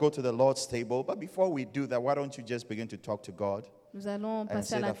 We're going to go to the Lord's table. But before we do that, why don't you just begin to talk to God Nous allons and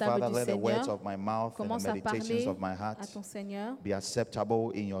passer à say la that, table Father, du let the words Seigneur. of my mouth and Commence the à meditations parler of my heart à ton Seigneur. be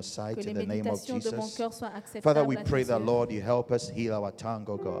acceptable in your sight Que les in the name of méditations de mon Jesus. cœur soient Father, acceptables we à pray tes that, yeux. Lord, you help us heal our tongue,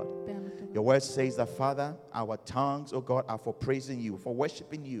 oh God. Père, nous te Your word says that, Father, our tongues, oh God, are for praising you, for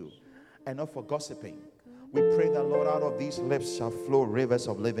worshiping you, and not for gossiping. We pray that, Lord, out of these lips shall flow rivers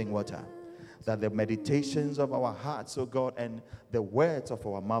of living water. That the meditations of our hearts, oh God, and the words of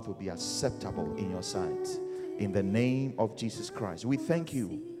our mouth will be acceptable in your sight. In the name of Jesus Christ. We thank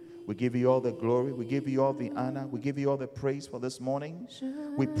you. We give you all the glory. We give you all the honor. We give you all the praise for this morning.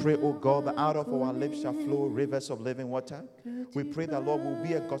 We pray, oh God, that out of our lips shall flow rivers of living water. We pray that, Lord, will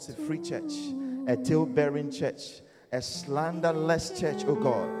be a gossip-free church, a tale-bearing church, a slanderless church, oh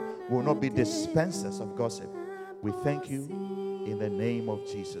God. We will not be dispensers of gossip. We thank you in the name of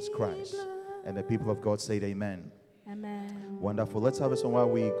Jesus Christ. And the people of God said amen. Amen. Wonderful. Let's have a song while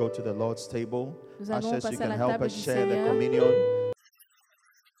we go to the Lord's table. Nous allons Ushers, you passer à can la help table us du share the Seigneur. communion.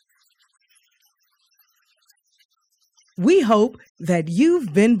 We hope that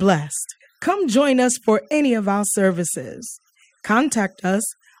you've been blessed. Come join us for any of our services. Contact us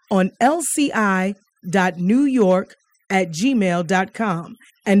on lci.newyork@gmail.com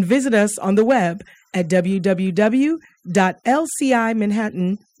and visit us on the web at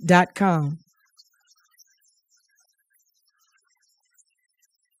www.lcimanhattan.com.